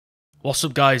What's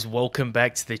up guys, welcome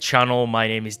back to the channel. My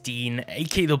name is Dean,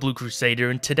 aka the Blue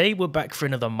Crusader, and today we're back for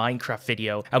another Minecraft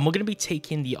video, and we're going to be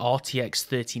taking the RTX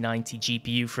 3090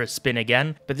 GPU for a spin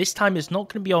again, but this time it's not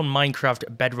going to be on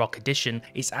Minecraft Bedrock Edition,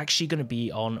 it's actually going to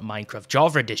be on Minecraft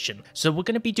Java Edition. So we're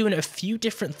going to be doing a few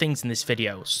different things in this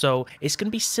video, so it's going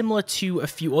to be similar to a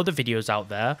few other videos out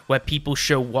there, where people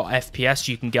show what FPS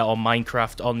you can get on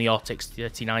Minecraft on the RTX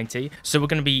 3090. So we're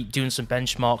going to be doing some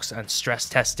benchmarks and stress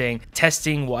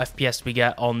testing what FPS we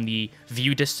get on the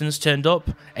view distance turned up,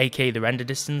 aka the render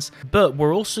distance. But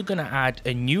we're also going to add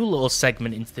a new little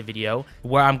segment into the video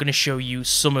where I'm going to show you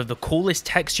some of the coolest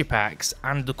texture packs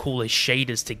and the coolest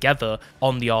shaders together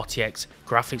on the RTX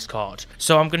graphics card.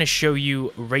 So I'm going to show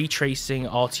you ray tracing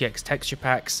RTX texture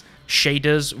packs,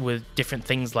 shaders with different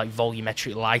things like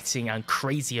volumetric lighting and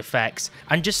crazy effects,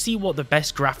 and just see what the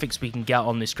best graphics we can get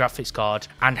on this graphics card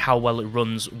and how well it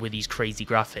runs with these crazy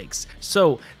graphics.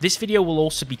 So this video will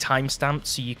also be timestamped,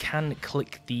 so you can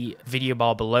click the video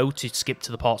bar below to skip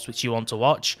to the parts which you want to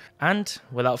watch. And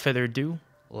without further ado,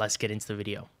 let's get into the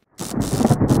video.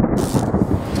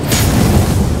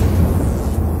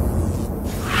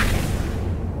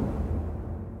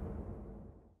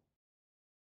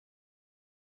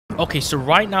 Okay, so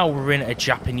right now we're in a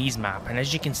Japanese map, and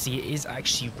as you can see, it is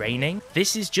actually raining.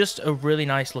 This is just a really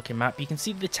nice looking map. You can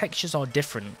see the textures are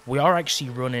different. We are actually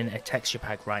running a texture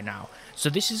pack right now. So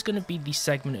this is going to be the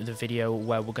segment of the video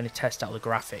where we're going to test out the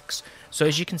graphics. So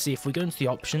as you can see, if we go into the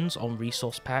options on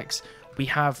resource packs, we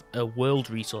have a world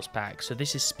resource pack. So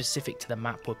this is specific to the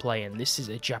map we're playing. This is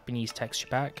a Japanese texture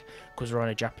pack because we're on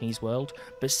a Japanese world.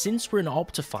 But since we're in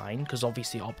Optifine, because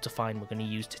obviously Optifine we're going to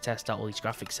use to test out all these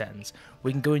graphic settings,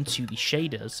 we can go into the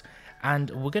shaders and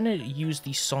we're going to use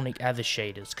the Sonic Ether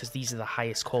shaders because these are the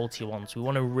highest quality ones. We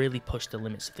want to really push the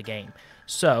limits of the game.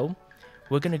 So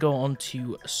we're going to go on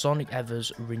to Sonic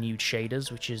Ether's Renewed Shaders,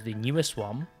 which is the newest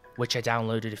one, which I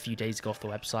downloaded a few days ago off the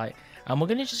website, and we're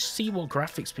going to just see what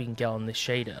graphics we can get on this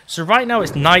shader. So right now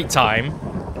it's nighttime,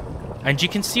 and you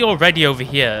can see already over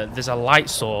here there's a light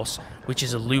source which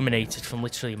is illuminated from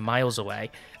literally miles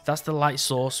away. That's the light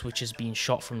source which is being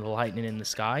shot from the lightning in the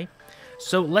sky.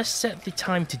 So let's set the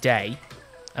time to day,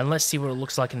 and let's see what it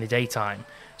looks like in the daytime.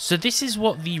 So this is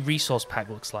what the resource pack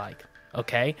looks like,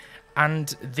 okay?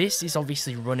 And this is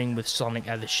obviously running with Sonic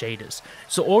Ether shaders.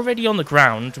 So already on the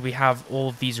ground, we have all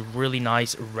of these really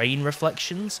nice rain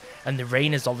reflections, and the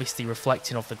rain is obviously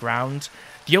reflecting off the ground.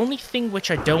 The only thing which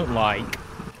I don't like,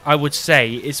 I would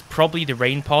say, is probably the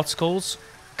rain particles,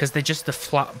 because they're just the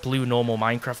flat blue normal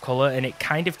Minecraft color, and it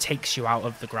kind of takes you out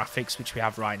of the graphics which we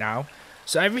have right now.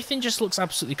 So everything just looks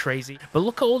absolutely crazy. But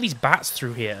look at all these bats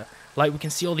through here. Like, we can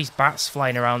see all these bats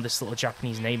flying around this little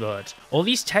Japanese neighborhood. All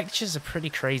these textures are pretty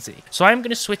crazy. So I'm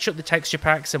going to switch up the texture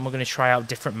packs, and we're going to try out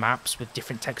different maps with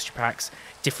different texture packs,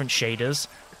 different shaders.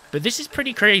 But this is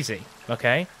pretty crazy,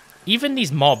 okay? Even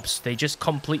these mobs, they just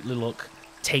completely look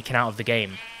taken out of the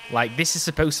game. Like, this is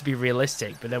supposed to be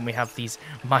realistic, but then we have these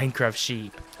Minecraft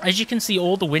sheep. As you can see,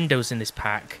 all the windows in this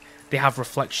pack, they have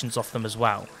reflections off them as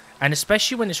well. And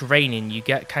especially when it's raining, you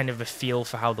get kind of a feel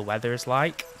for how the weather is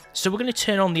like. So we're going to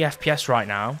turn on the FPS right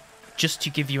now, just to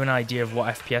give you an idea of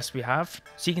what FPS we have.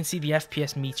 So you can see the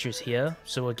FPS meter is here,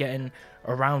 so we're getting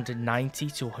around 90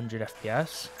 to 100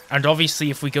 FPS. And obviously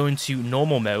if we go into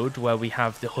normal mode, where we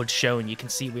have the HUD shown, you can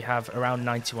see we have around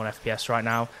 91 FPS right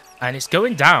now. And it's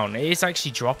going down, it is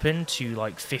actually dropping to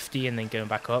like 50 and then going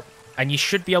back up. And you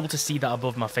should be able to see that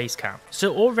above my face cam.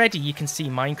 So already you can see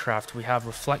Minecraft, we have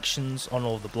reflections on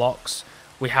all the blocks.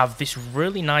 We have this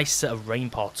really nice set of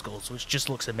rain particles, which just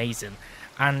looks amazing.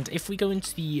 And if we go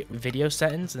into the video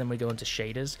settings and then we go into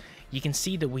shaders, you can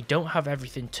see that we don't have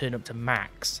everything turned up to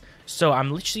max. So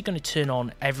I'm literally going to turn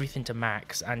on everything to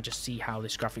max and just see how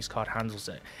this graphics card handles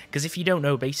it. Because if you don't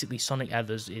know, basically Sonic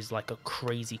Ethers is like a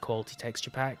crazy quality texture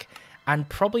pack. And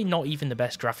probably not even the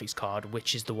best graphics card,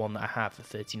 which is the one that I have, the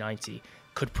 3090,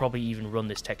 could probably even run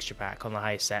this texture pack on the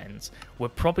highest settings. We're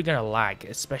probably going to lag,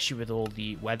 especially with all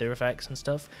the weather effects and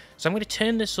stuff. So I'm going to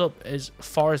turn this up as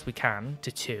far as we can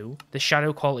to 2. The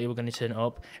shadow quality we're going to turn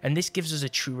up, and this gives us a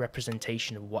true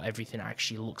representation of what everything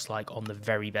actually looks like on the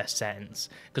very best settings.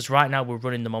 Because right now we're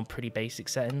running them on pretty basic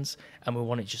settings, and we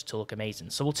want it just to look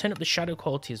amazing. So we'll turn up the shadow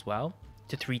quality as well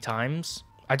to 3 times.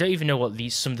 I don't even know what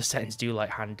some of the settings do,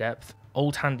 like hand depth.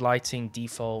 Old hand lighting,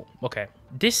 default. Okay,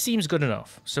 this seems good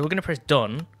enough. So we're going to press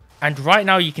done. And right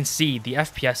now you can see the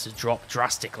FPS has dropped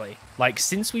drastically. Like,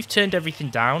 since we've turned everything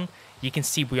down, you can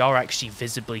see we are actually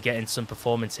visibly getting some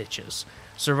performance hitches.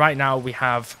 So right now we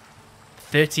have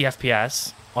 30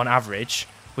 FPS on average,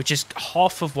 which is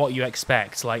half of what you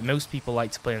expect. Like, most people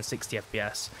like to play on 60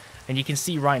 FPS. And you can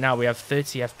see right now we have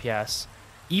 30 FPS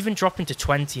even dropping to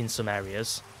 20 in some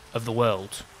areas of the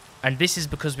world. And this is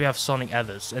because we have Sonic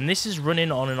Ethers, and this is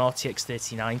running on an RTX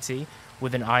 3090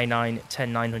 with an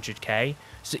i9-10900K.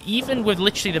 So even with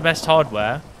literally the best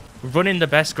hardware, running the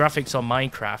best graphics on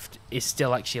Minecraft is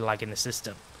still actually lagging the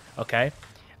system, okay?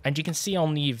 And you can see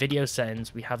on the video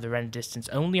settings, we have the render distance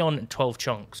only on 12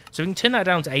 chunks. So we can turn that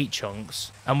down to 8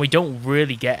 chunks, and we don't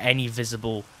really get any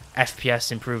visible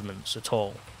FPS improvements at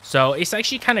all. So it's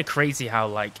actually kind of crazy how,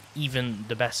 like, even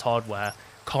the best hardware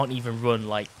can't even run,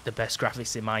 like, the best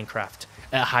graphics in Minecraft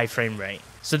at a high frame rate.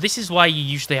 So this is why you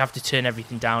usually have to turn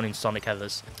everything down in Sonic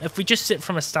Ethers. If we just sit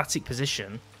from a static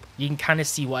position, you can kind of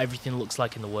see what everything looks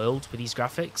like in the world with these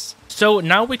graphics. So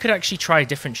now we could actually try a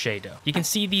different shader. You can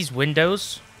see these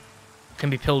windows can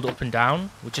be peeled up and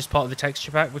down, which is part of the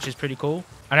texture pack, which is pretty cool.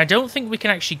 And I don't think we can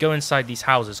actually go inside these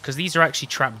houses because these are actually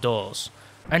trap doors.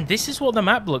 And this is what the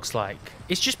map looks like.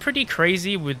 It's just pretty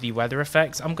crazy with the weather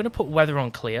effects. I'm going to put weather on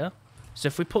clear. So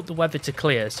if we put the weather to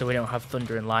clear so we don't have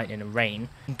thunder and lightning and rain, you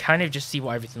can kind of just see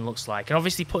what everything looks like. And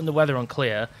obviously putting the weather on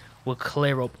clear will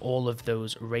clear up all of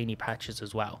those rainy patches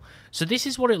as well. So this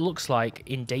is what it looks like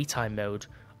in daytime mode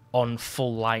on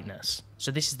full lightness.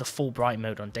 So this is the full bright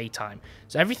mode on daytime.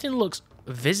 So everything looks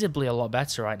visibly a lot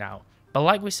better right now. But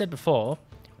like we said before,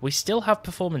 we still have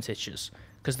performance issues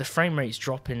because the frame rate's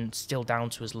dropping still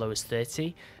down to as low as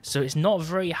 30. So it's not a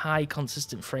very high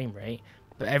consistent frame rate,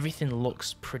 but everything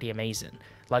looks pretty amazing.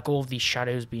 Like all of these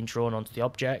shadows being drawn onto the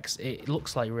objects, it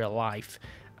looks like real life.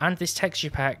 And this texture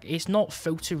pack is not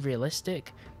photorealistic,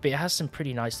 but it has some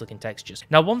pretty nice looking textures.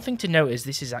 Now, one thing to note is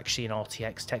this is actually an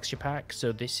RTX texture pack,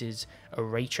 so this is a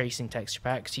ray tracing texture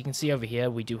pack. So you can see over here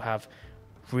we do have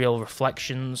real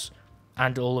reflections,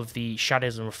 and all of the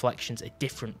shadows and reflections are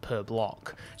different per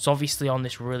block. So obviously on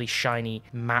this really shiny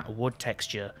matte wood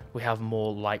texture, we have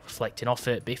more light reflecting off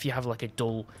it, but if you have like a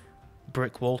dull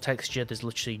brick wall texture, there's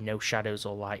literally no shadows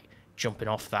or light jumping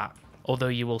off that, although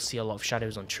you will see a lot of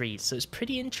shadows on trees. So it's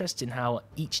pretty interesting how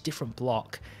each different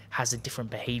block has a different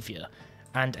behavior,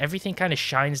 and everything kind of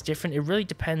shines different. It really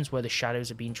depends where the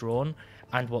shadows are being drawn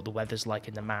and what the weather's like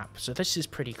in the map. So this is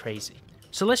pretty crazy.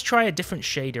 So let's try a different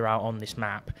shader out on this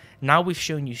map. Now we've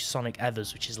shown you Sonic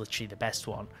Ethers, which is literally the best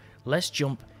one. Let's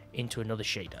jump into another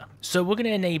shader. So we're going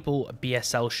to enable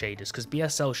BSL shaders, because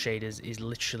BSL shaders is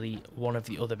literally one of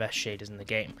the other best shaders in the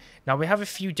game. Now we have a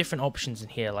few different options in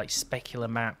here, like specular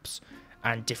maps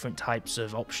and different types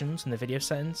of options in the video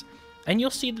settings. And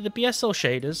you'll see that the BSL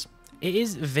shaders, it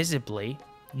is visibly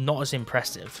not as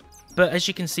impressive. But as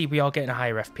you can see, we are getting a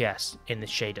higher FPS in this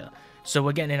shader. So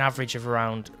we're getting an average of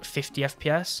around 50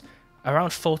 FPS,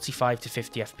 around 45 to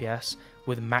 50 FPS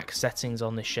with max settings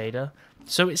on this shader.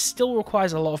 So it still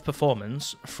requires a lot of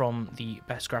performance from the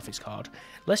best graphics card.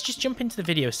 Let's just jump into the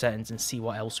video settings and see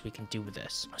what else we can do with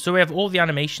this. So we have all the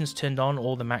animations turned on,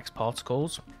 all the max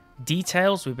particles.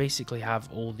 Details, we basically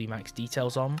have all the max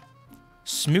details on.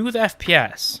 Smooth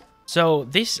FPS. So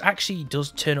this actually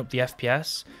does turn up the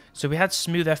FPS. So we had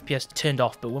smooth FPS turned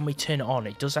off, but when we turn it on,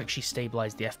 it does actually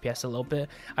stabilize the FPS a little bit.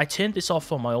 I turned this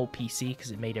off on my old PC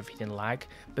because it made everything lag,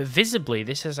 but visibly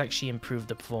this has actually improved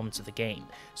the performance of the game.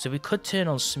 So we could turn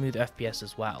on smooth FPS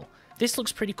as well. This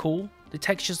looks pretty cool. The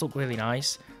textures look really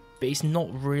nice, but it's not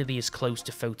really as close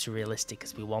to photorealistic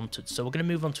as we wanted. So we're going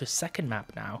to move on to a second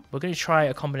map now. We're going to try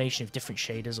a combination of different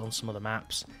shaders on some other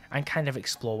maps and kind of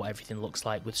explore what everything looks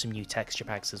like with some new texture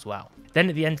packs as well. Then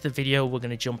at the end of the video, we're going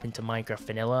to jump into Minecraft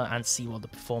Vanilla and see what the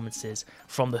performance is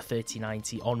from the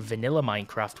 3090 on vanilla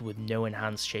Minecraft with no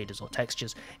enhanced shaders or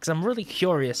textures, because I'm really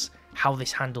curious how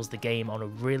this handles the game on a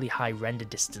really high render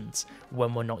distance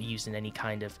when we're not using any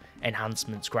kind of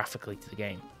enhancements graphically to the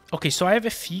game. Okay, so I have a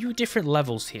few different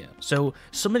levels here. So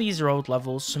some of these are old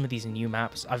levels, some of these are new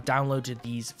maps. I've downloaded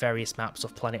these various maps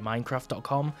off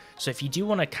planetminecraft.com. So if you do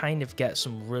want to kind of get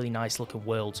some really nice looking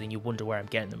worlds and you wonder where I'm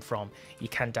getting them from, you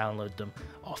can download them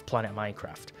off Planet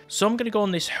Minecraft. So I'm going to go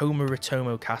on this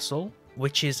Homeritomo castle,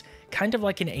 which is kind of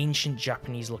like an ancient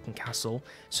Japanese looking castle.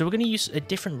 So we're going to use a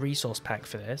different resource pack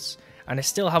for this. And I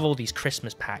still have all these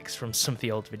Christmas packs from some of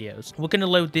the old videos. We're going to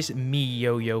load this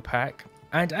Miejojo pack.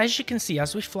 And as you can see,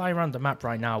 as we fly around the map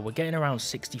right now, we're getting around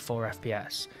 64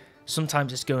 FPS.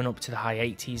 Sometimes it's going up to the high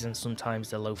 80s and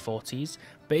sometimes the low 40s,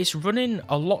 but it's running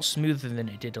a lot smoother than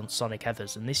it did on Sonic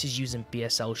Ethers, and this is using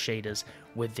BSL shaders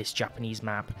with this Japanese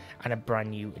map and a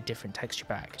brand new different texture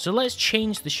pack. So let's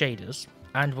change the shaders,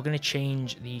 and we're going to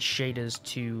change the shaders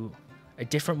to a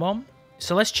different one.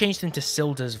 So let's change them to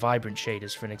Silda's Vibrant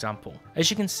shaders for an example. As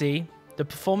you can see, the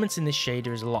performance in this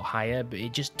shader is a lot higher, but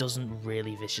it just doesn't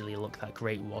really visually look that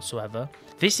great whatsoever.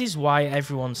 This is why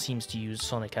everyone seems to use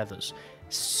Sonic Ethers.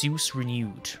 Zeus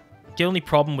Renewed. The only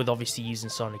problem with obviously using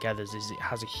Sonic Ethers is it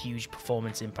has a huge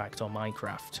performance impact on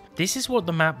Minecraft. This is what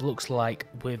the map looks like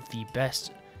with the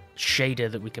best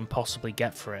shader that we can possibly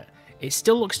get for it. It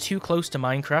still looks too close to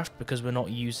Minecraft because we're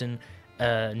not using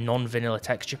a non-vanilla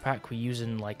texture pack. We're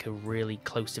using like a really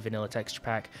close to vanilla texture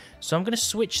pack. So I'm going to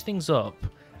switch things up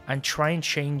and try and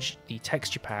change the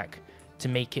texture pack to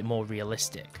make it more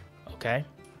realistic, okay?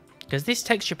 Because this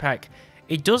texture pack,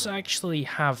 it does actually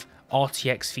have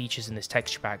RTX features in this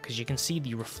texture pack, because you can see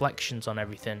the reflections on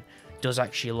everything does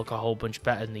actually look a whole bunch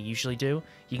better than they usually do.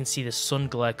 You can see the sun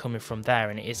glare coming from there,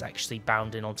 and it is actually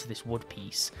bounding onto this wood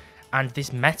piece. And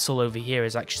this metal over here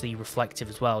is actually reflective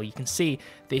as well. You can see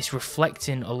that it's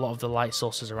reflecting a lot of the light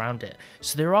sources around it.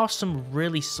 So there are some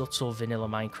really subtle vanilla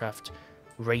Minecraft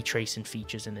ray tracing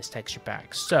features in this texture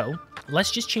pack. So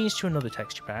let's just change to another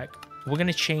texture pack. We're going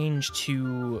to change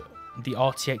to the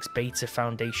RTX Beta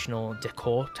Foundational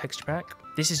Decor texture pack.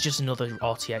 This is just another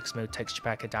RTX mode texture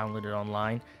pack I downloaded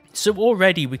online. So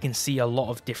already we can see a lot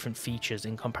of different features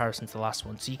in comparison to the last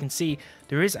one. So you can see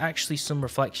there is actually some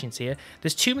reflections here.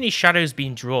 There's too many shadows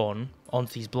being drawn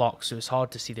onto these blocks, so it's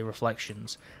hard to see the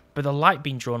reflections. But the light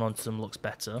being drawn onto them looks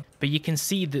better. But you can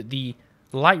see that the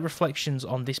light reflections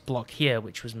on this block here,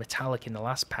 which was metallic in the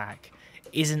last pack,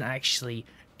 isn't actually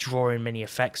drawing many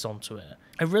effects onto it.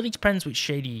 It really depends which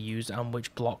shader you use and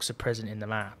which blocks are present in the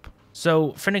map.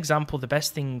 So for an example, the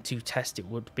best thing to test it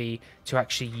would be to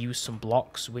actually use some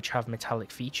blocks which have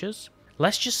metallic features.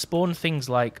 Let's just spawn things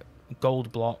like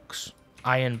gold blocks,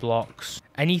 iron blocks,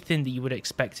 anything that you would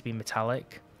expect to be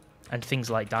metallic, and things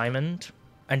like diamond.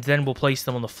 And then we'll place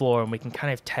them on the floor and we can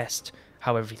kind of test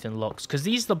how everything looks, because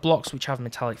these are the blocks which have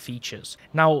metallic features.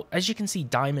 Now, as you can see,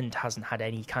 diamond hasn't had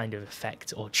any kind of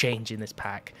effect or change in this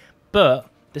pack, but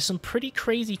there's some pretty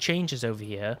crazy changes over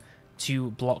here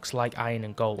to blocks like iron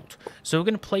and gold. So we're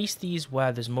going to place these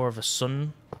where there's more of a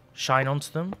sun shine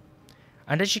onto them,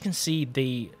 and as you can see,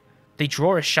 they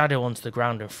draw a shadow onto the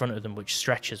ground in front of them which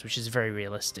stretches, which is very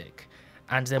realistic.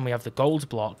 And then we have the gold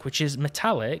block, which is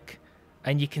metallic,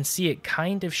 and you can see it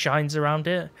kind of shines around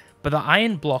it. But the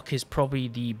iron block is probably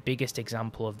the biggest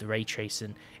example of the ray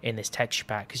tracing in this texture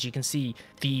pack, because you can see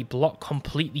the block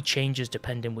completely changes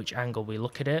depending which angle we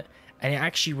look at it, and it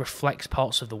actually reflects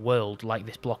parts of the world, like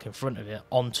this block in front of it,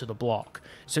 onto the block.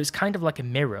 So it's kind of like a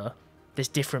mirror that's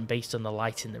different based on the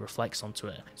lighting that reflects onto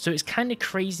it. So it's kind of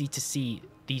crazy to see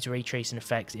these ray tracing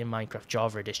effects in Minecraft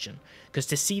Java Edition, because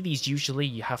to see these usually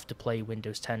you have to play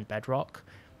Windows 10 Bedrock.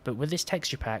 But with this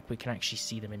texture pack, we can actually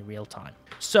see them in real time.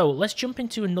 So let's jump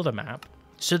into another map.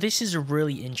 So this is a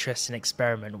really interesting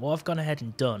experiment. What I've gone ahead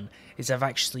and done is I've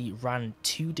actually ran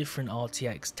two different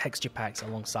RTX texture packs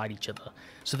alongside each other.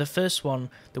 So the first one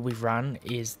that we've ran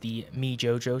is the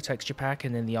Miejojo texture pack,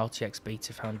 and then the RTX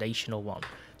Beta Foundational one.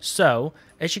 So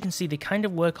as you can see, they kind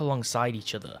of work alongside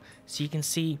each other. So you can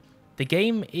see the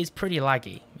game is pretty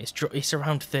laggy. It's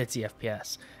around 30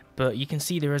 FPS. But you can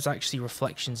see there is actually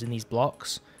reflections in these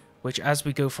blocks, which as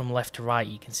we go from left to right,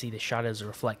 you can see the shadows are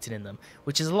reflected in them,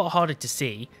 which is a lot harder to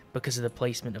see because of the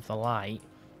placement of the light.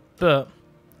 But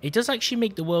it does actually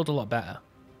make the world a lot better,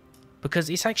 because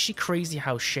it's actually crazy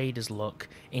how shaders look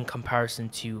in comparison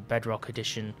to Bedrock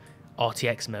Edition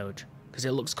RTX mode, because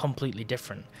it looks completely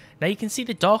different. Now you can see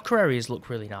the darker areas look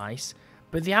really nice,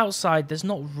 but the outside, there's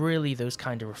not really those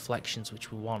kind of reflections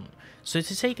which we want. So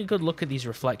to take a good look at these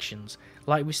reflections,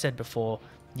 like we said before,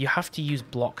 you have to use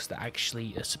blocks that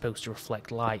actually are supposed to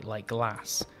reflect light, like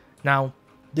glass. Now,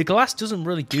 the glass doesn't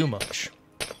really do much,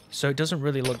 so it doesn't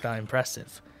really look that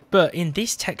impressive. But in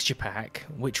this texture pack,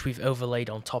 which we've overlaid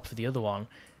on top of the other one,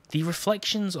 the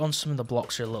reflections on some of the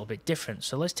blocks are a little bit different.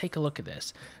 So let's take a look at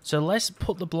this. So let's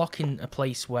put the block in a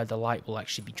place where the light will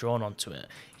actually be drawn onto it.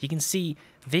 You can see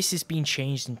this is being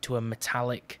changed into a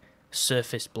metallic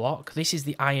surface block. This is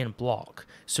the iron block.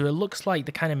 So it looks like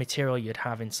the kind of material you'd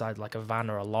have inside like a van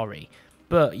or a lorry.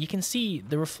 But you can see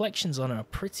the reflections on it are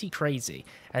pretty crazy.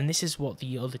 And this is what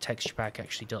the other texture pack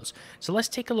actually does. So let's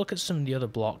take a look at some of the other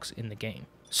blocks in the game.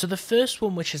 So the first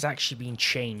one which has actually been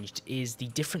changed is the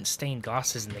different stained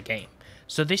glasses in the game.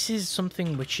 So this is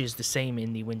something which is the same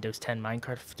in the Windows 10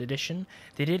 Minecraft edition.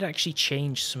 They did actually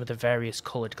change some of the various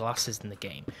coloured glasses in the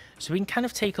game. So we can kind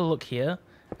of take a look here.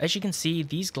 As you can see,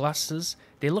 these glasses,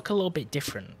 they look a little bit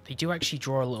different. They do actually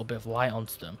draw a little bit of light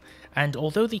onto them. And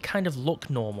although they kind of look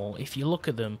normal, if you look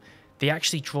at them, they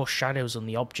actually draw shadows on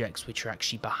the objects which are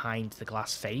actually behind the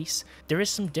glass face. There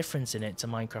is some difference in it to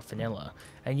Minecraft Vanilla,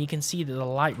 and you can see that the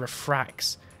light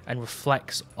refracts and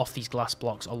reflects off these glass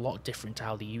blocks a lot different to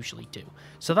how they usually do.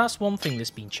 So that's one thing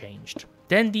that's been changed.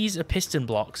 Then these are piston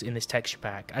blocks in this texture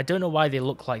pack. I don't know why they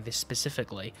look like this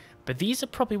specifically, but these are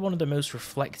probably one of the most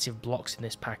reflective blocks in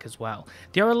this pack as well.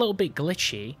 They are a little bit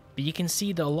glitchy, but you can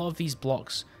see that a lot of these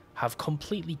blocks have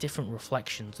completely different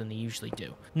reflections than they usually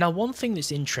do. Now, one thing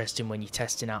that's interesting when you're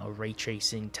testing out a ray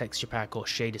tracing texture pack or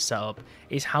shader setup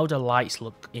is how the lights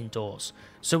look indoors.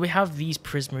 So we have these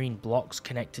prismarine blocks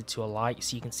connected to a light,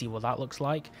 so you can see what that looks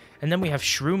like. And then we have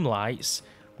shroom lights,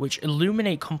 which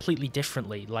illuminate completely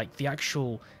differently. Like the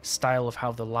actual style of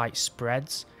how the light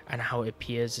spreads and how it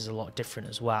appears is a lot different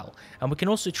as well. And we can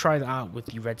also try that out with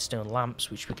the redstone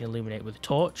lamps, which we can illuminate with a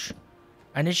torch.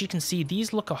 And as you can see,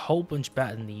 these look a whole bunch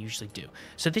better than they usually do.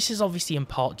 So this is obviously in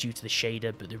part due to the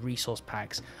shader, but the resource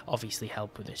packs obviously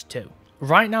help with this too.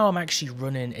 Right now I'm actually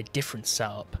running a different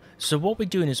setup. So what we're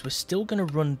doing is we're still going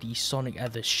to run the Sonic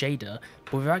Ethers shader,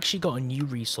 but we've actually got a new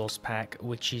resource pack,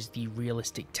 which is the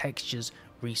Realistic Textures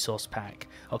resource pack.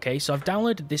 Okay, so I've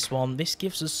downloaded this one. This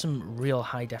gives us some real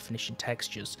high definition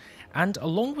textures. And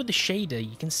along with the shader,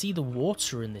 you can see the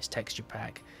water in this texture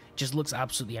pack just looks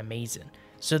absolutely amazing.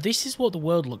 So this is what the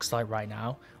world looks like right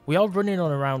now. We are running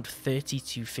on around 30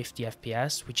 to 50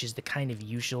 FPS, which is the kind of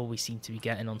usual we seem to be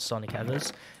getting on Sonic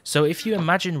Ethers. So if you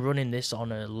imagine running this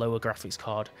on a lower graphics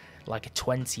card, like a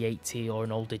 2080 or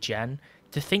an older gen,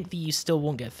 to think that you still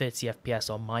won't get 30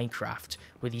 FPS on Minecraft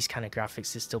with these kind of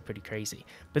graphics is still pretty crazy.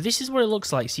 But this is what it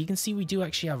looks like. So you can see we do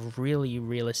actually have really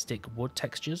realistic wood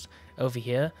textures over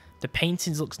here. The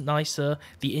paintings looks nicer.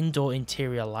 The indoor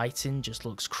interior lighting just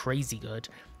looks crazy good.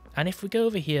 And if we go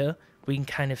over here, we can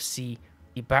kind of see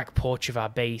the back porch of our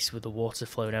base with the water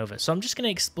flowing over. So I'm just going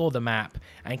to explore the map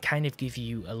and kind of give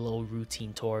you a little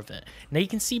routine tour of it. Now you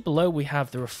can see below we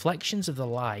have the reflections of the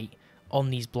light on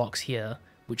these blocks here,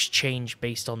 which change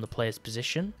based on the player's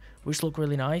position, which look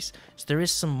really nice. So there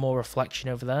is some more reflection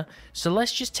over there. So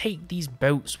let's just take these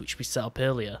boats which we set up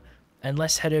earlier, and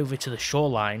let's head over to the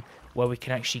shoreline where we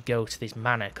can actually go to this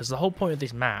manor, because the whole point of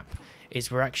this map is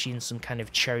we're actually in some kind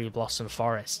of cherry blossom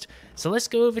forest. So let's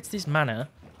go over to this manor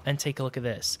and take a look at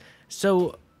this.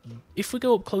 So if we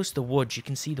go up close to the wood, you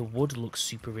can see the wood looks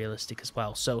super realistic as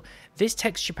well. So this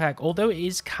texture pack, although it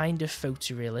is kind of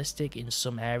photorealistic in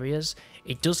some areas,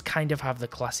 it does kind of have the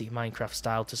classic Minecraft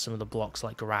style to some of the blocks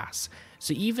like grass.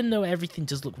 So even though everything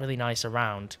does look really nice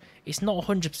around, it's not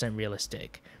 100%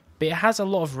 realistic. But it has a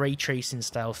lot of ray tracing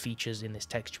style features in this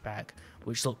texture pack,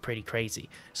 which look pretty crazy.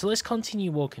 So let's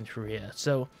continue walking through here.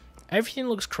 So everything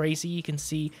looks crazy. You can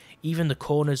see even the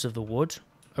corners of the wood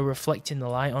are reflecting the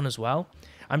light on as well.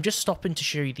 I'm just stopping to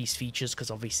show you these features because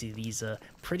obviously these are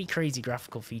pretty crazy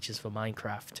graphical features for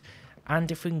Minecraft. And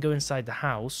if we can go inside the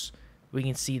house, we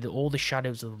can see that all the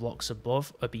shadows of the blocks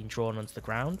above are being drawn onto the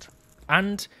ground.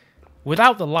 And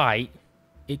without the light,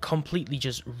 it completely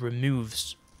just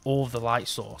removes all the light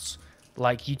source.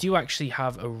 Like, you do actually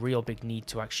have a real big need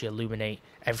to actually illuminate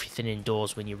everything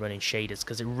indoors when you're running shaders,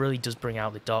 because it really does bring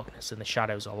out the darkness and the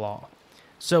shadows a lot.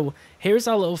 So here's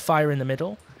our little fire in the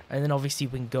middle, and then obviously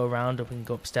we can go around and we can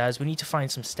go upstairs. We need to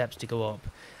find some steps to go up.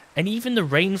 And even the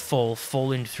rainfall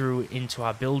falling through into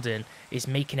our building is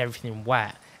making everything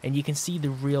wet, and you can see the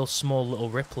real small little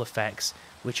ripple effects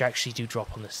which actually do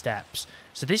drop on the steps.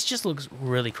 So this just looks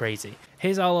really crazy.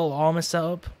 Here's our little armor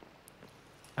setup,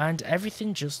 and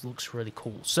everything just looks really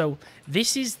cool. So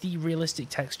this is the realistic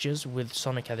textures with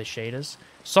Sonic Ethers shaders.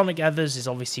 Sonic Ethers is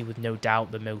obviously with no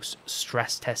doubt the most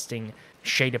stress testing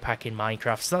shader pack in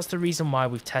Minecraft, so that's the reason why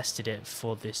we've tested it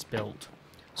for this build.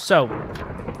 So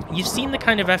you've seen the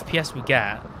kind of FPS we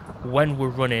get when we're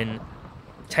running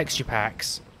texture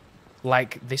packs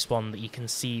like this one that you can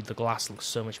see the glass looks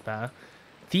so much better.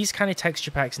 These kind of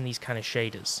texture packs and these kind of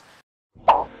shaders,